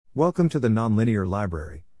Welcome to the Nonlinear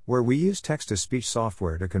Library, where we use text-to-speech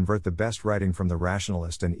software to convert the best writing from the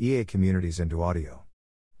Rationalist and EA communities into audio.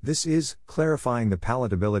 This is Clarifying the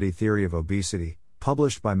Palatability Theory of Obesity,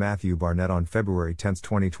 published by Matthew Barnett on February 10,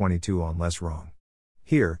 2022 on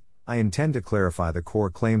LessWrong.Here, I intend to clarify the core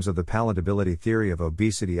claims of the palatability theory of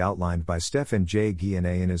obesity outlined by Stephan J.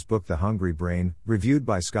 Guyenet in his book The Hungry Brain, reviewed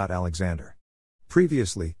by Scott Alexander.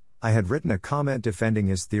 Previously, I had written a comment defending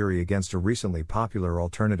his theory against a recently popular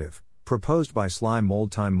alternative, proposed by Slime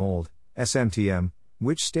Mold Time Mold, SMTM,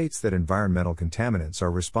 which states that environmental contaminants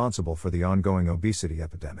are responsible for the ongoing obesity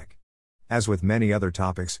epidemic. As with many other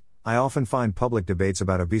topics, I often find public debates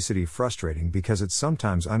about obesity frustrating because it's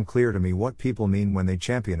sometimes unclear to me what people mean when they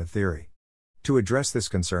champion a theory. To address this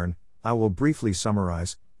concern, I will briefly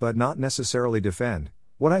summarize, but not necessarily defend,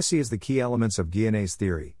 what I see as the key elements of Guyenet's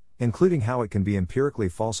theory, including how it can be empirically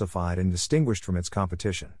falsified and distinguished from its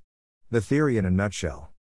competition. The theory in a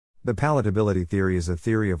nutshell. The palatability theory is a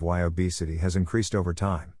theory of why obesity has increased over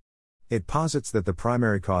time. It posits that the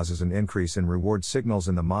primary cause is an increase in reward signals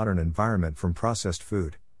in the modern environment from processed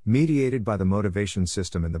food, mediated by the motivation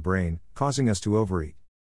system in the brain, causing us to overeat.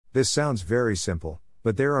 This sounds very simple,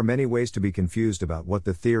 but there are many ways to be confused about what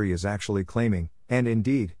the theory is actually claiming, and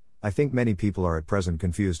indeed, I think many people are at present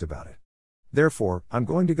confused about it. Therefore, I'm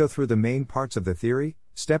going to go through the main parts of the theory,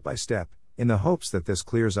 step by step, in the hopes that this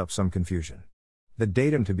clears up some confusion. The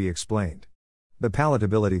datum to be explained. The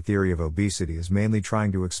palatability theory of obesity is mainly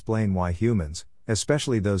trying to explain why humans,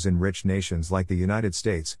 especially those in rich nations like the United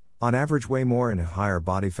States, on average weigh more and have higher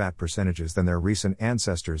body fat percentages than their recent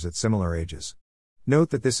ancestors at similar ages. Note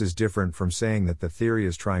that this is different from saying that the theory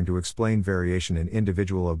is trying to explain variation in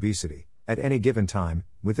individual obesity, at any given time,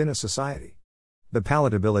 within a society. The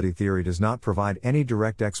palatability theory does not provide any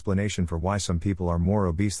direct explanation for why some people are more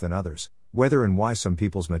obese than others, whether and why some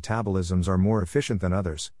people's metabolisms are more efficient than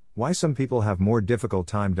others, why some people have more difficult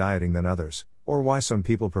time dieting than others, or why some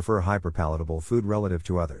people prefer hyperpalatable food relative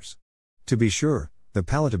to others. To be sure, the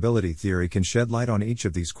palatability theory can shed light on each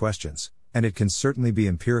of these questions, and it can certainly be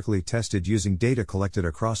empirically tested using data collected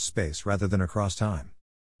across space rather than across time.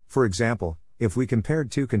 For example, if we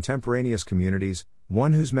compared two contemporaneous communities,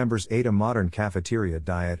 one whose members ate a modern cafeteria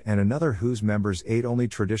diet and another whose members ate only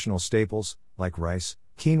traditional staples, like rice,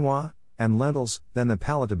 quinoa, and lentils, then the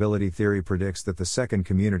palatability theory predicts that the second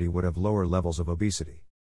community would have lower levels of obesity.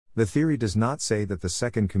 The theory does not say that the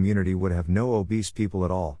second community would have no obese people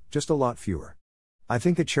at all, just a lot fewer. I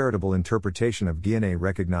think a charitable interpretation of Guyenet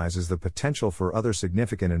recognizes the potential for other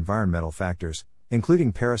significant environmental factors,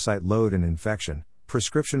 including parasite load and infection,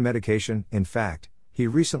 prescription medication. In fact, he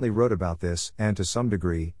recently wrote about this, and to some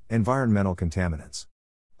degree, environmental contaminants.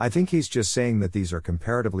 I think he's just saying that these are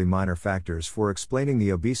comparatively minor factors for explaining the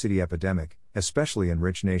obesity epidemic, especially in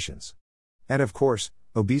rich nations. And of course,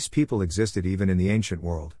 obese people existed even in the ancient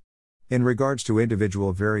world. In regards to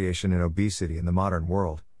individual variation in obesity in the modern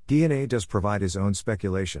world, Guyenet does provide his own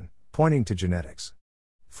speculation, pointing to genetics.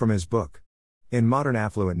 From his book. In modern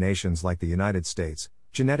affluent nations like the United States,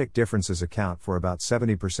 genetic differences account for about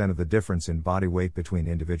 70% of the difference in body weight between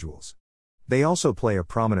individuals. They also play a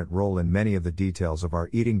prominent role in many of the details of our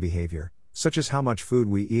eating behavior, such as how much food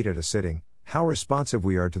we eat at a sitting, how responsive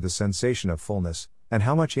we are to the sensation of fullness, and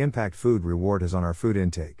how much impact food reward has on our food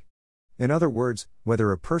intake. In other words,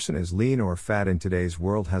 whether a person is lean or fat in today's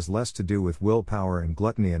world has less to do with willpower and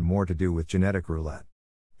gluttony and more to do with genetic roulette.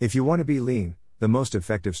 If you want to be lean, the most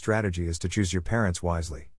effective strategy is to choose your parents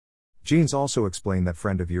wisely. Genes also explain that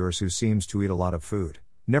friend of yours who seems to eat a lot of food,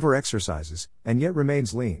 never exercises, and yet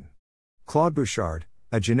remains lean. Claude Bouchard,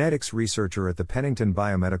 a genetics researcher at the Pennington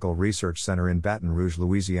Biomedical Research Center in Baton Rouge,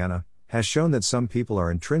 Louisiana, has shown that some people are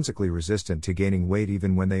intrinsically resistant to gaining weight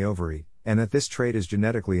even when they overeat, and that this trait is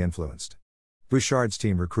genetically influenced. Bouchard's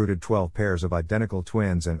team recruited 12 pairs of identical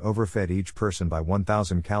twins and overfed each person by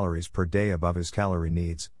 1,000 calories per day above his calorie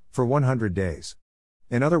needs, for 100 days.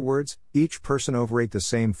 In other words, each person overate the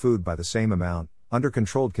same food by the same amount, under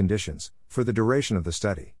controlled conditions, for the duration of the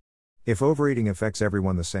study. If overeating affects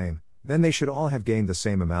everyone the same, then they should all have gained the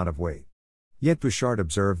same amount of weight. Yet Bouchard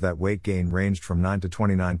observed that weight gain ranged from 9 to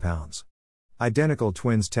 29 pounds. Identical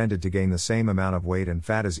twins tended to gain the same amount of weight and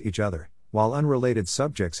fat as each other, while unrelated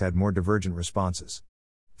subjects had more divergent responses.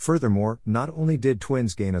 Furthermore, not only did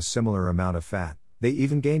twins gain a similar amount of fat, they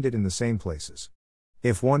even gained it in the same places.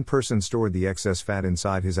 If one person stored the excess fat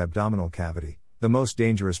inside his abdominal cavity, the most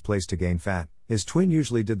dangerous place to gain fat, his twin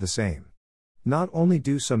usually did the same. Not only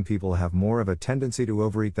do some people have more of a tendency to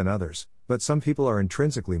overeat than others, but some people are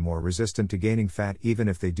intrinsically more resistant to gaining fat even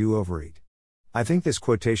if they do overeat. I think this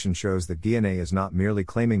quotation shows that Guyenet is not merely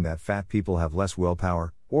claiming that fat people have less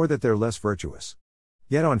willpower, or that they're less virtuous.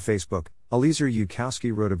 Yet on Facebook, Eliezer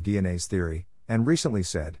Yudkowsky wrote of Guyenet's theory, and recently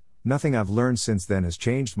said, "Nothing I've learned since then has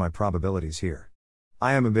changed my probabilities here."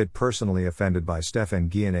 I am a bit personally offended by Stephan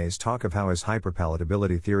Guyenet's talk of how his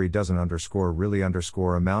hyperpalatability theory doesn't really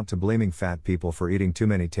amount to blaming fat people for eating too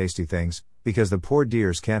many tasty things, because the poor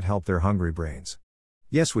dears can't help their hungry brains.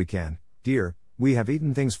 Yes, we can, dear, we have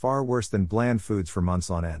eaten things far worse than bland foods for months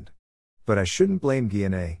on end. But I shouldn't blame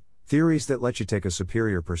Guyenet. Theories that let you take a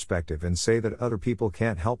superior perspective and say that other people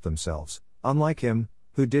can't help themselves, unlike him,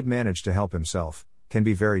 who did manage to help himself, can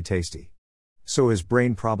be very tasty. So his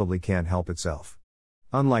brain probably can't help itself.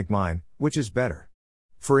 Unlike mine, which is better.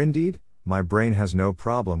 For indeed, my brain has no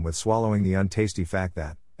problem with swallowing the untasty fact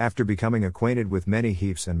that, after becoming acquainted with many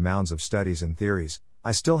heaps and mounds of studies and theories,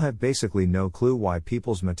 I still have basically no clue why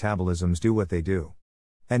people's metabolisms do what they do.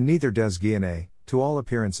 And neither does Guyenet, to all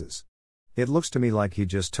appearances. It looks to me like he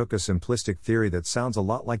just took a simplistic theory that sounds a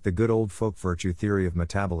lot like the good old folk virtue theory of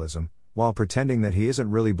metabolism, while pretending that he isn't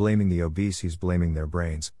really blaming the obese, he's blaming their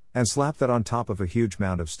brains, and slapped that on top of a huge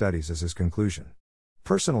mound of studies as his conclusion.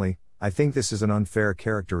 Personally, I think this is an unfair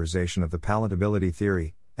characterization of the palatability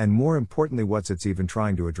theory, and more importantly what it's even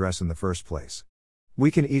trying to address in the first place. We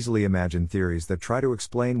can easily imagine theories that try to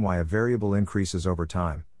explain why a variable increases over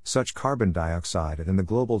time, such carbon dioxide and the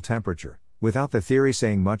global temperature, without the theory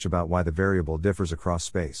saying much about why the variable differs across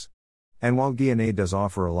space. And while Guyenet does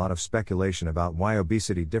offer a lot of speculation about why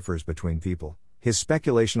obesity differs between people, his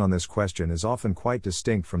speculation on this question is often quite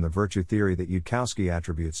distinct from the virtue theory that Yudkowsky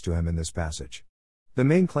attributes to him in this passage. The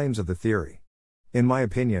main claims of the theory. In my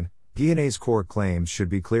opinion, Guyenet's core claims should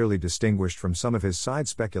be clearly distinguished from some of his side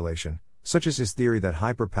speculation, such as his theory that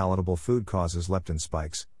hyperpalatable food causes leptin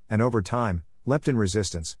spikes, and over time, leptin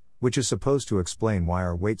resistance, which is supposed to explain why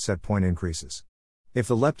our weight set point increases. If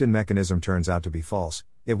the leptin mechanism turns out to be false,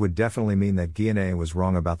 it would definitely mean that Guyenet was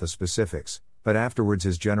wrong about the specifics, but afterwards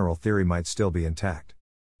his general theory might still be intact.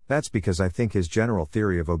 That's because I think his general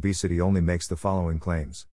theory of obesity only makes the following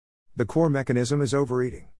claims. The core mechanism is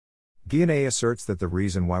overeating. Guyenet asserts that the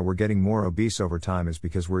reason why we're getting more obese over time is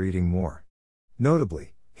because we're eating more.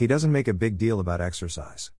 Notably, he doesn't make a big deal about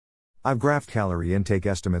exercise. I've graphed calorie intake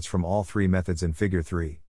estimates from all three methods in Figure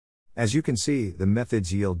 3. As you can see, the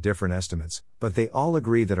methods yield different estimates, but they all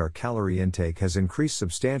agree that our calorie intake has increased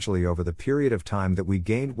substantially over the period of time that we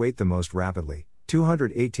gained weight the most rapidly,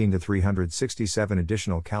 218 to 367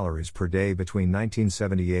 additional calories per day between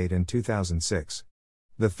 1978 and 2006.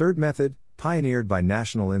 The third method, pioneered by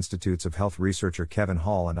National Institutes of Health researcher Kevin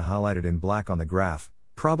Hall and highlighted in black on the graph,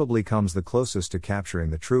 probably comes the closest to capturing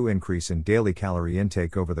the true increase in daily calorie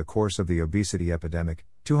intake over the course of the obesity epidemic,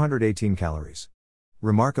 218 calories.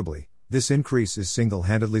 Remarkably, this increase is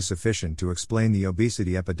single-handedly sufficient to explain the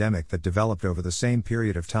obesity epidemic that developed over the same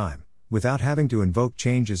period of time, without having to invoke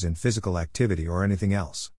changes in physical activity or anything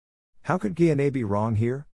else. How could Guyenet be wrong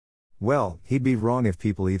here? Well, he'd be wrong if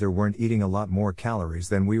people either weren't eating a lot more calories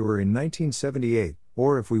than we were in 1978,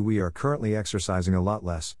 or if we are currently exercising a lot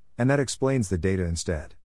less, and that explains the data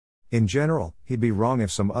instead. In general, he'd be wrong if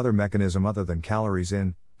some other mechanism other than calories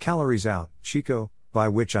in, calories out, Chico, by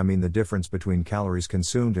which I mean the difference between calories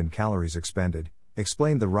consumed and calories expended,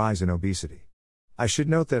 explained the rise in obesity. I should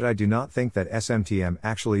note that I do not think that SMTM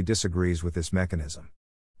actually disagrees with this mechanism.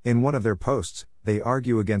 In one of their posts, they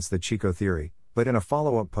argue against the Chico theory, but in a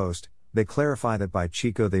follow-up post, they clarify that by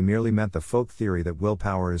Chico they merely meant the folk theory that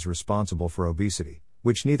willpower is responsible for obesity,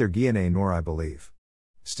 which neither Guyenet nor I believe.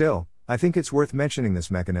 Still, I think it's worth mentioning this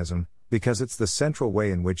mechanism, because it's the central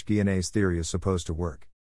way in which Guyenet's theory is supposed to work.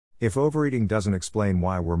 If overeating doesn't explain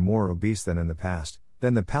why we're more obese than in the past,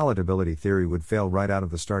 then the palatability theory would fail right out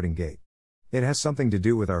of the starting gate. It has something to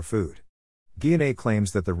do with our food. Guyenet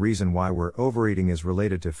claims that the reason why we're overeating is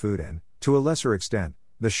related to food and, to a lesser extent,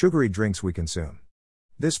 the sugary drinks we consume.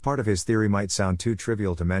 This part of his theory might sound too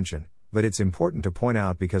trivial to mention, but it's important to point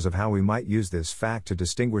out because of how we might use this fact to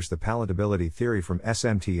distinguish the palatability theory from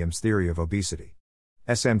SMTM's theory of obesity.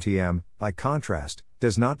 SMTM, by contrast,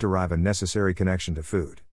 does not derive a necessary connection to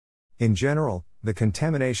food. In general, the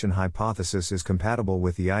contamination hypothesis is compatible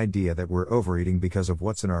with the idea that we're overeating because of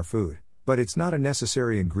what's in our food, but it's not a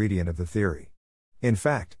necessary ingredient of the theory. In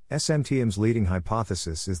fact, SMTM's leading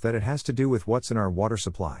hypothesis is that it has to do with what's in our water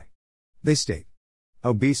supply. They state,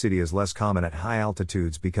 obesity is less common at high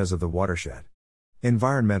altitudes because of the watershed.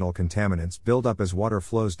 Environmental contaminants build up as water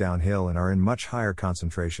flows downhill and are in much higher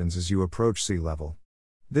concentrations as you approach sea level.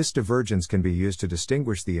 This divergence can be used to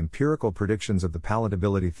distinguish the empirical predictions of the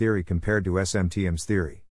palatability theory compared to SMTM's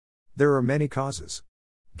theory. There are many causes.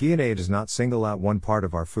 Guyenet does not single out one part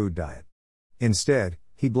of our food diet. Instead,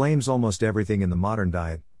 he blames almost everything in the modern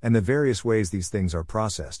diet, and the various ways these things are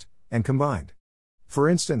processed and combined. For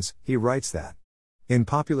instance, he writes that in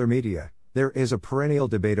popular media, there is a perennial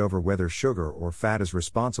debate over whether sugar or fat is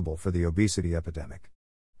responsible for the obesity epidemic.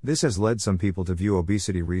 This has led some people to view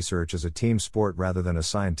obesity research as a team sport rather than a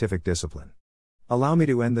scientific discipline. Allow me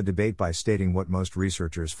to end the debate by stating what most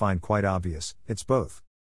researchers find quite obvious: it's both.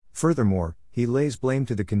 Furthermore, he lays blame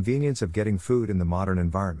to the convenience of getting food in the modern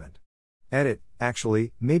environment. Edit: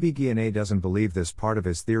 actually, maybe Guyenet doesn't believe this part of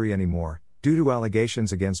his theory anymore, due to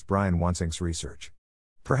allegations against Brian Wansink's research.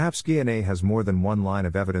 Perhaps Guyenet has more than one line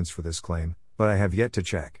of evidence for this claim, but I have yet to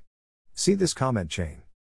check. See this comment chain.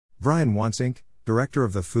 Brian Wansink, director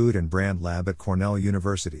of the Food and Brand Lab at Cornell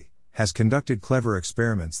University, has conducted clever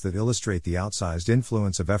experiments that illustrate the outsized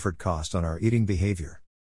influence of effort cost on our eating behavior.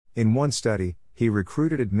 In one study, he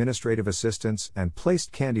recruited administrative assistants and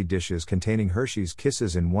placed candy dishes containing Hershey's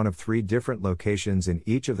Kisses in one of 3 different locations in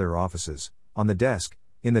each of their offices: on the desk,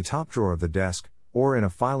 in the top drawer of the desk, or in a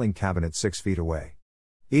filing cabinet 6 feet away.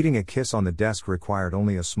 Eating a kiss on the desk required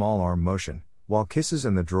only a small arm motion, while kisses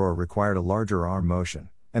in the drawer required a larger arm motion,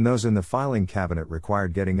 and those in the filing cabinet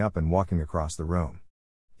required getting up and walking across the room.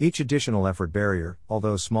 Each additional effort barrier,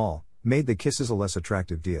 although small, made the kisses a less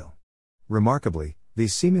attractive deal. Remarkably,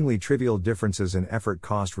 these seemingly trivial differences in effort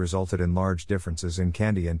cost resulted in large differences in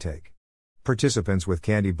candy intake. Participants with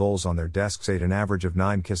candy bowls on their desks ate an average of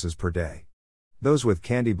 9 kisses per day. Those with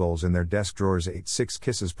candy bowls in their desk drawers ate 6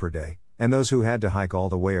 kisses per day, and those who had to hike all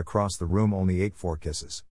the way across the room only ate 4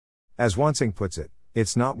 kisses. As Wansink puts it,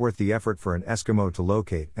 it's not worth the effort for an Eskimo to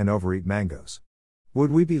locate and overeat mangoes.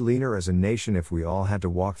 Would we be leaner as a nation if we all had to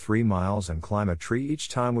walk 3 miles and climb a tree each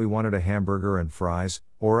time we wanted a hamburger and fries,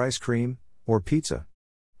 or ice cream, or pizza?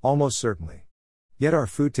 Almost certainly. Yet our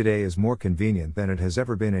food today is more convenient than it has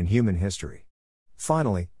ever been in human history.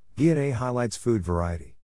 Finally, Guyenet highlights food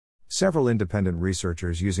variety. Several independent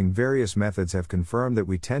researchers using various methods have confirmed that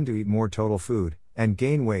we tend to eat more total food, and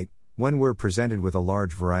gain weight, when we're presented with a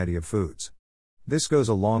large variety of foods. This goes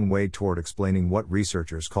a long way toward explaining what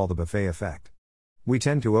researchers call the buffet effect. We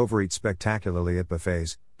tend to overeat spectacularly at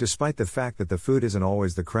buffets, despite the fact that the food isn't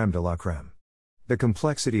always the crème de la crème. The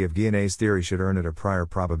complexity of Guyenet's theory should earn it a prior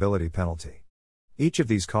probability penalty. Each of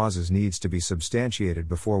these causes needs to be substantiated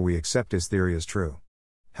before we accept his theory as true.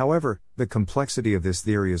 However, the complexity of this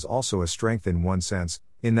theory is also a strength in one sense,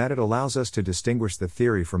 in that it allows us to distinguish the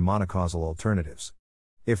theory from monocausal alternatives.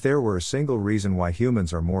 If there were a single reason why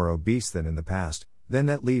humans are more obese than in the past, then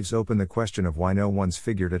that leaves open the question of why no one's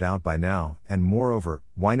figured it out by now, and moreover,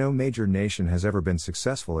 why no major nation has ever been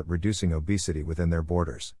successful at reducing obesity within their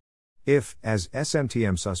borders. If, as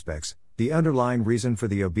SMTM suspects, the underlying reason for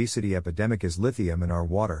the obesity epidemic is lithium in our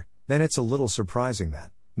water, then it's a little surprising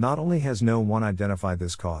that, not only has no one identified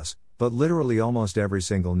this cause, but literally almost every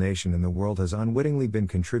single nation in the world has unwittingly been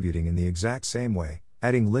contributing in the exact same way,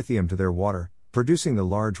 adding lithium to their water, producing the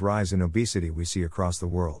large rise in obesity we see across the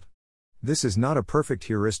world. This is not a perfect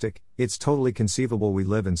heuristic, it's totally conceivable we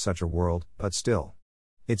live in such a world, but still.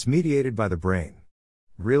 It's mediated by the brain.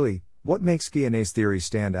 Really, what makes Guyenet's theory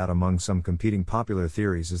stand out among some competing popular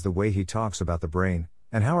theories is the way he talks about the brain,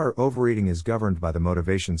 and how our overeating is governed by the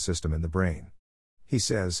motivation system in the brain. He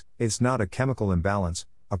says, it's not a chemical imbalance,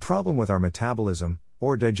 a problem with our metabolism,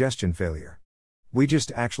 or digestion failure. We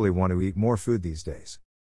just actually want to eat more food these days.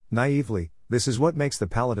 Naively, this is what makes the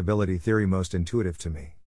palatability theory most intuitive to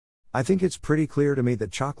me. I think it's pretty clear to me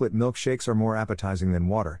that chocolate milkshakes are more appetizing than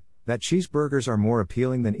water, that cheeseburgers are more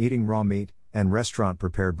appealing than eating raw meat, and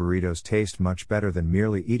restaurant-prepared burritos taste much better than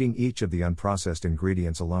merely eating each of the unprocessed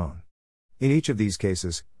ingredients alone. In each of these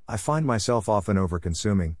cases, I find myself often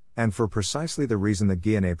overconsuming, and for precisely the reason that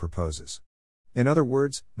Guyenet proposes. In other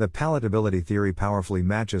words, the palatability theory powerfully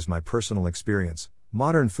matches my personal experience.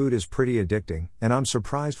 Modern food is pretty addicting, and I'm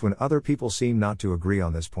surprised when other people seem not to agree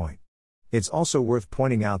on this point. It's also worth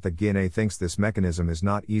pointing out that Guyenet thinks this mechanism is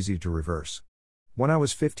not easy to reverse. When I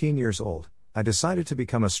was 15 years old, I decided to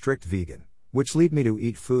become a strict vegan, which led me to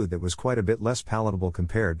eat food that was quite a bit less palatable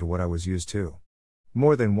compared to what I was used to.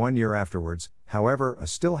 More than 1 year afterwards, however, I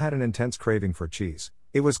still had an intense craving for cheese.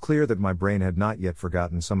 It was clear that my brain had not yet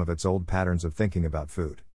forgotten some of its old patterns of thinking about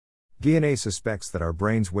food. Guyenet suspects that our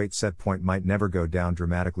brain's weight set point might never go down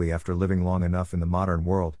dramatically after living long enough in the modern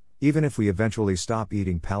world, even if we eventually stop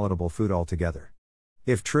eating palatable food altogether.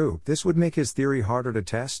 If true, this would make his theory harder to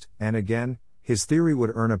test, and again, his theory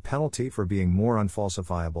would earn a penalty for being more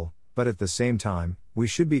unfalsifiable, but at the same time, we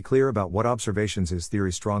should be clear about what observations his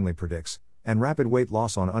theory strongly predicts, and rapid weight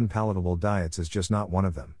loss on unpalatable diets is just not one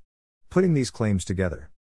of them. Putting these claims together.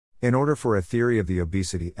 In order for a theory of the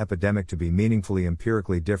obesity epidemic to be meaningfully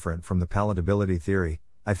empirically different from the palatability theory,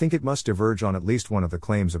 I think it must diverge on at least one of the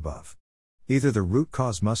claims above. Either the root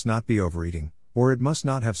cause must not be overeating, or it must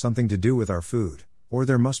not have something to do with our food, or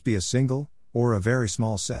there must be a single, or a very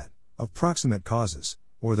small set, of proximate causes,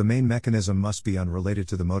 or the main mechanism must be unrelated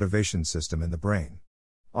to the motivation system in the brain.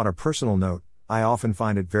 On a personal note, I often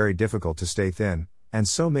find it very difficult to stay thin, and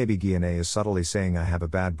so maybe Guyenet is subtly saying I have a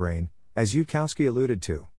bad brain, as Yudkowsky alluded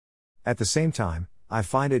to. At the same time, I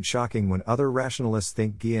find it shocking when other rationalists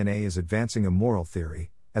think Guyenet is advancing a moral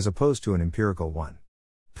theory, as opposed to an empirical one.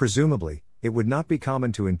 Presumably, it would not be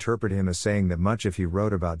common to interpret him as saying that much if he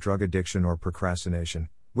wrote about drug addiction or procrastination,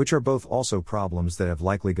 which are both also problems that have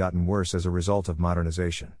likely gotten worse as a result of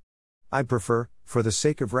modernization. I'd prefer, for the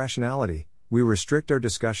sake of rationality, we restrict our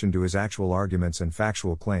discussion to his actual arguments and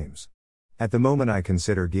factual claims. At the moment I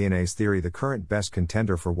consider Guyenet's theory the current best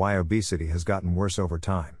contender for why obesity has gotten worse over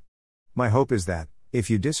time. My hope is that, if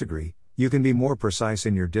you disagree, you can be more precise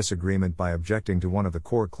in your disagreement by objecting to one of the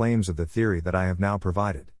core claims of the theory that I have now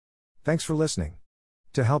provided. Thanks for listening.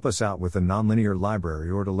 To help us out with the Nonlinear Library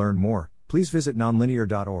or to learn more, please visit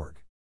nonlinear.org.